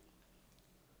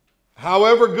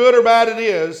 however good or bad it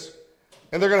is,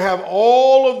 and they're going to have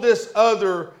all of this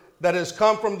other that has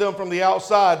come from them from the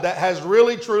outside that has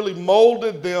really truly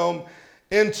molded them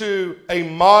into a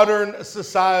modern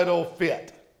societal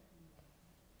fit.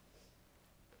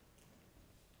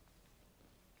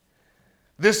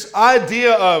 This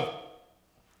idea of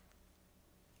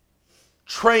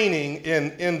training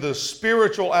in the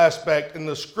spiritual aspect, in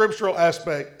the scriptural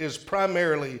aspect, is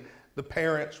primarily the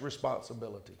parent's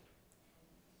responsibility.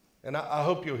 And I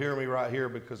hope you'll hear me right here,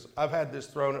 because I've had this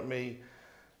thrown at me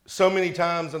so many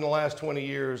times in the last 20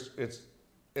 years.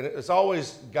 It's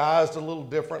always guised a little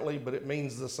differently, but it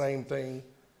means the same thing.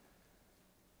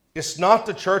 It's not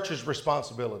the church's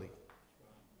responsibility,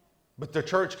 but the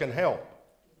church can help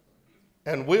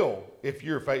and will if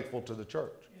you're faithful to the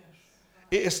church.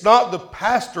 It's not the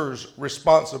pastor's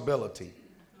responsibility,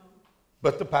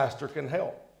 but the pastor can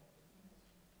help.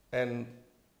 And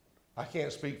I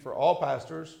can't speak for all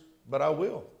pastors, but I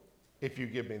will if you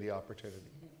give me the opportunity.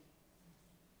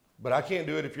 But I can't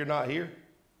do it if you're not here.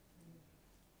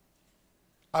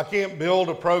 I can't build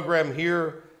a program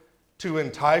here to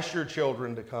entice your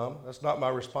children to come. That's not my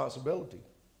responsibility.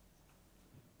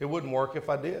 It wouldn't work if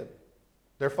I did.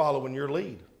 They're following your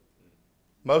lead.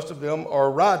 Most of them are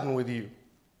riding with you.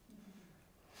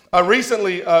 I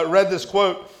recently read this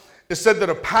quote. It said that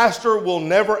a pastor will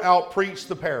never out-preach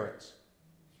the parents.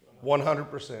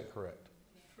 100% correct.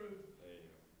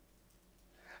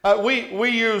 We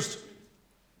used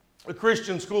a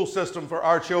Christian school system for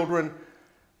our children.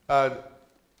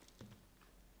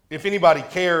 If anybody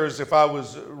cares, if I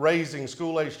was raising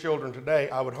school-age children today,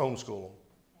 I would homeschool them.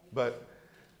 But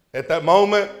at that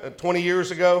moment, 20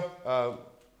 years ago,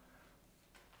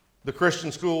 the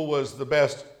Christian school was the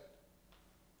best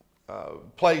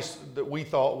place that we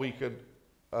thought we could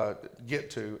get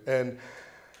to. And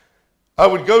I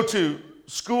would go to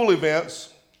school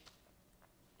events,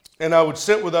 and I would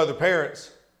sit with other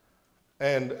parents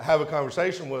and have a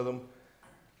conversation with them.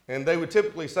 And they would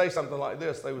typically say something like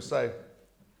this. They would say,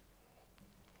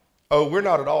 "Oh, we're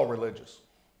not at all religious.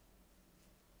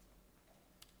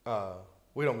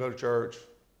 We don't go to church.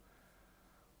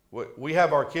 We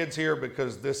have our kids here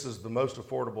because this is the most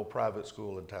affordable private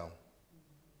school in town."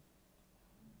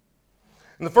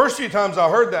 And the first few times I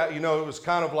heard that, it was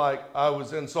kind of like I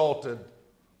was insulted.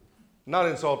 Not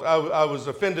insulted, I was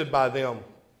offended by them.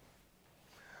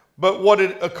 But what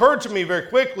had occurred to me very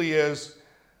quickly is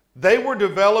they were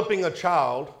developing a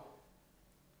child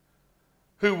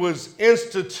who was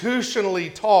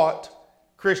institutionally taught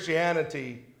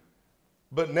Christianity,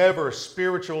 but never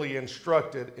spiritually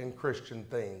instructed in Christian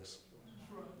things.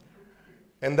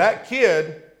 And that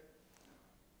kid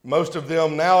Most of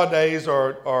them nowadays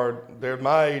they're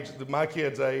my age, my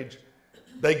kids' age.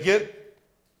 They get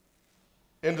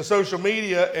into social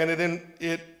media and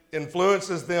it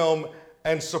influences them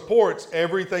and supports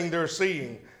everything they're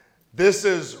seeing. This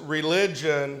is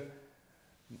religion,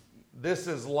 this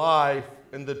is life,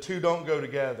 and the two don't go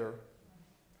together.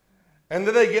 And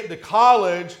then they get to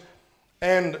college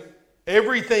and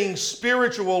everything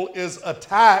spiritual is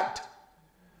attacked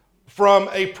from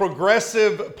a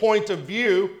progressive point of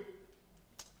view.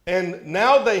 And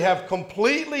now they have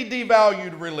completely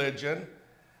devalued religion.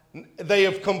 They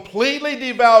have completely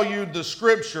devalued the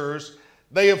scriptures.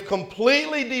 They have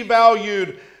completely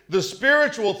devalued the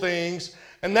spiritual things.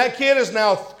 And that kid is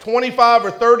now 25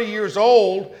 or 30 years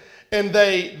old, and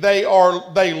they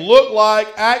look like,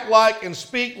 act like, and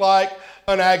speak like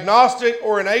an agnostic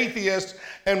or an atheist.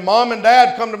 And mom and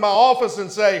dad come to my office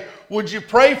and say, "Would you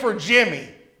pray for Jimmy?"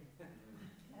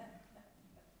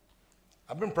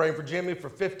 I've been praying for Jimmy for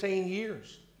 15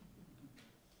 years.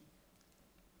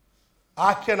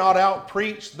 I cannot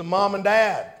out-preach the mom and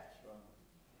dad.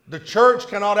 The church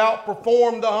cannot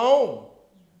outperform the home.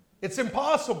 It's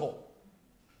impossible.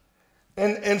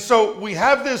 And so we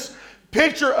have this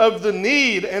picture of the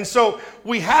need, and so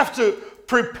we have to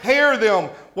prepare them.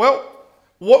 Well,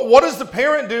 what does the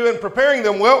parent do in preparing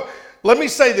them? Well, let me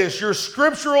say this. Your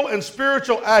scriptural and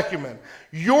spiritual acumen,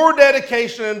 your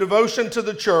dedication and devotion to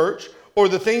the church or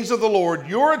the things of the Lord,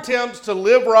 your attempts to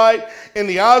live right in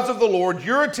the eyes of the Lord,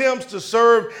 your attempts to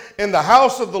serve in the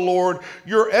house of the Lord,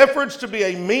 your efforts to be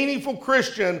a meaningful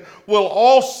Christian will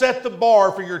all set the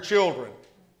bar for your children.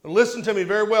 Listen to me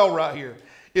very well right here.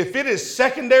 If it is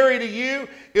secondary to you,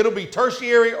 it'll be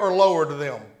tertiary or lower to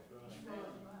them.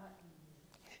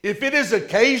 If it is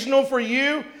occasional for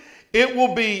you, it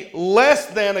will be less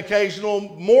than occasional,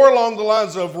 more along the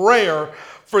lines of rare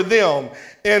for them.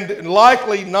 And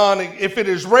likely if it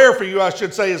is rare for you, I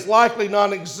should say, it's likely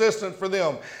non-existent for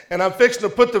them. And I'm fixing to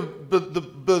put the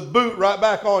boot right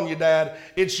back on you, Dad.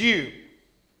 It's you.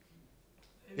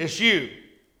 It's you.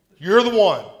 You're the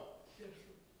one.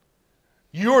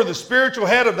 You are the spiritual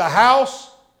head of the house.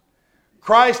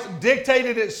 Christ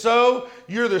dictated it so.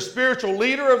 You're the spiritual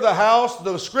leader of the house.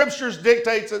 The scriptures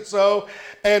dictates it so.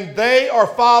 And they are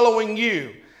following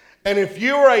you. And if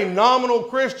you are a nominal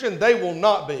Christian, they will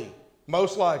not be,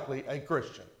 most likely, a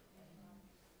Christian.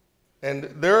 And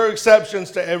there are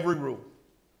exceptions to every rule.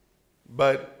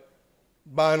 But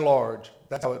by and large,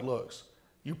 that's how it looks.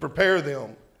 You prepare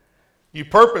them. You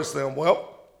purpose them.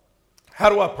 Well, how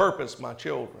do I purpose my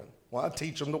children? Well, I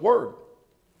teach them the Word.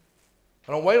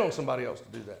 I don't wait on somebody else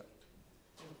to do that.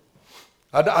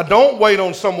 I don't wait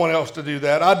on someone else to do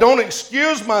that. I don't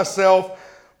excuse myself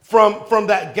from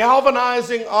that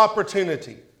galvanizing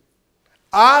opportunity.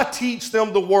 I teach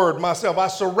them the Word myself. I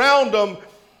surround them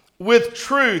with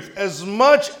truth as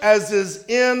much as is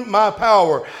in my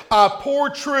power. I pour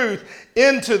truth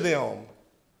into them.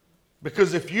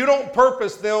 Because if you don't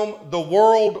purpose them, the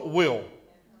world will.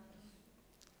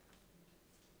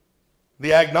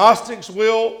 The agnostics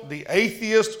will, the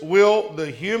atheist will,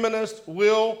 the humanist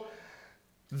will.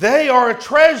 They are a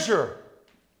treasure.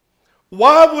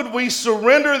 Why would we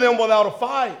surrender them without a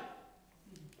fight?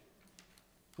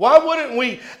 Why wouldn't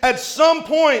we at some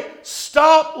point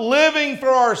stop living for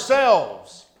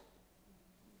ourselves?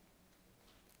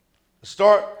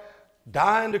 Start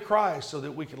dying to Christ so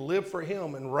that we can live for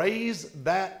Him and raise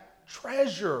that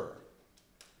treasure.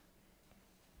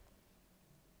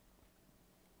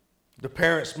 The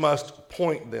parents must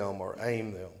point them or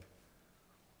aim them.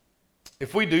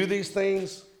 If we do these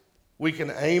things, we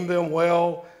can aim them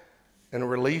well and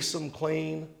release them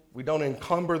clean. We don't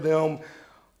encumber them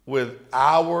with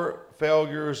our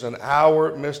failures and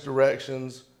our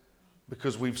misdirections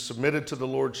because we've submitted to the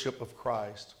lordship of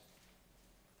Christ.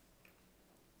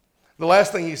 The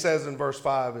last thing he says in verse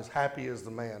 5 is, "Happy is the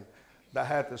man that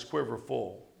hath his quiver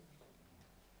full."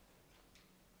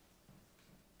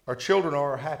 Our children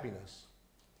are our happiness.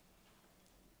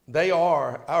 They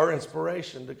are our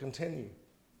inspiration to continue.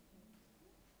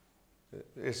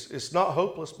 It's not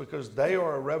hopeless because they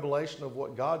are a revelation of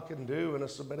what God can do in a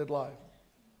submitted life.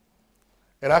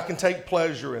 And I can take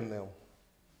pleasure in them.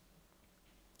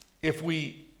 If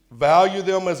we value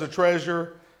them as a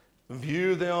treasure,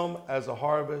 view them as a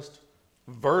harvest,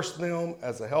 verse them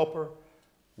as a helper,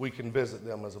 we can visit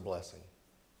them as a blessing.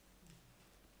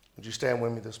 Would you stand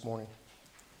with me this morning?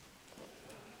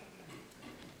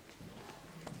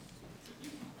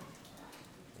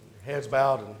 Heads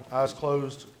bowed and eyes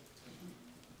closed.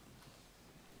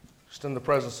 Just in the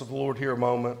presence of the Lord here a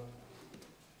moment.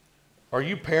 Are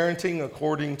you parenting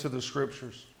according to the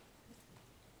Scriptures?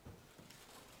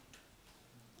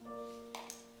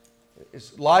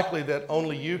 it's likely that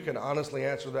only you can honestly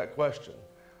answer that question.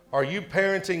 Are you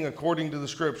parenting according to the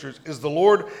Scriptures? Is the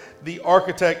Lord the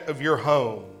architect of your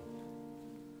home?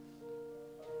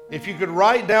 If you could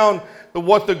write down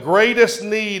what the greatest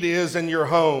need is in your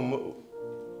home,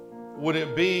 would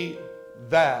it be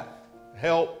that?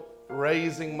 Help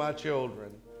raising my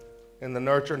children in the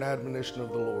nurture and admonition of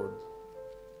the Lord.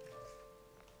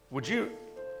 Would you,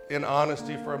 in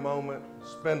honesty for a moment,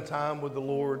 spend time with the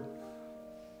Lord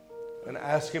and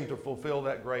ask Him to fulfill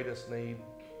that greatest need?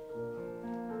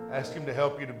 Ask Him to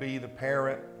help you to be the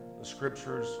parent the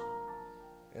Scriptures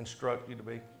instruct you to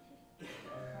be.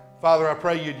 Father, I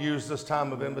pray you'd use this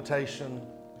time of invitation.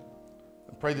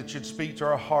 I pray that you'd speak to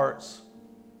our hearts.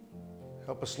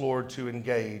 Help us, Lord, to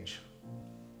engage.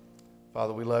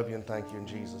 Father, we love you and thank you in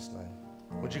Jesus' name.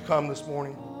 Would you come this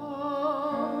morning?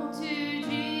 Oh, to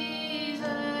Jesus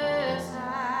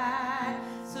I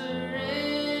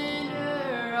surrender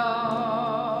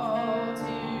all. To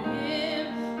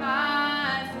Him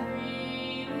I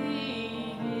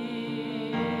freely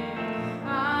give.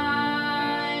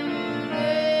 I will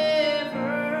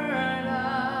ever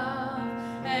love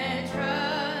and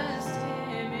trust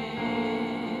Him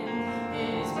in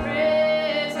His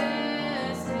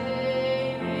presence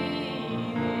daily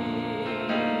live.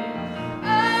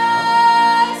 I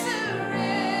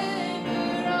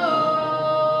surrender all.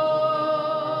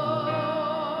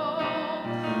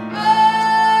 I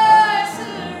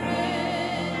surrender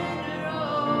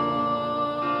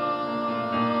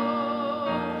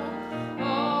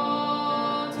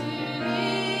all to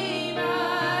Thee, my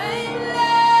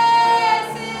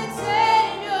blessed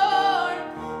Savior.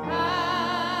 I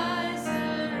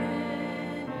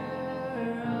surrender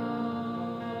all.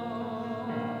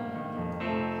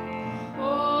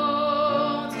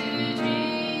 Oh, to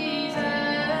Jesus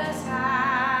I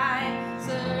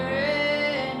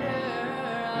surrender.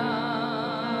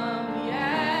 Humbly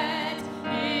at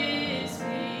His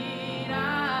feet I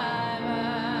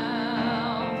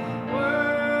bow.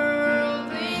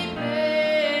 Worldly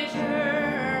pleasure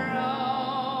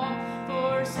all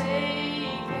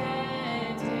forsake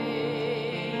and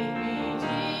take me,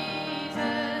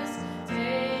 Jesus,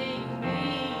 take me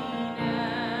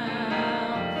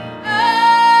now. I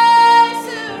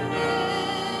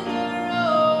surrender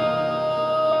all.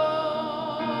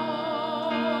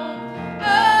 I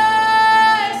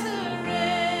surrender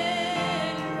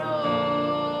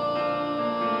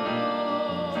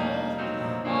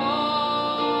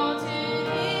all to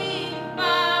Thee,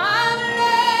 my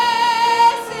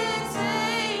blessed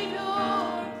Savior.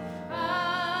 I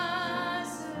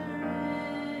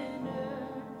surrender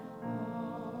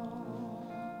all.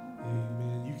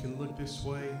 Amen. You can look this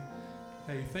way.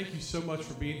 Hey, thank you so much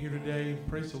for being here today.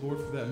 Praise the Lord for that.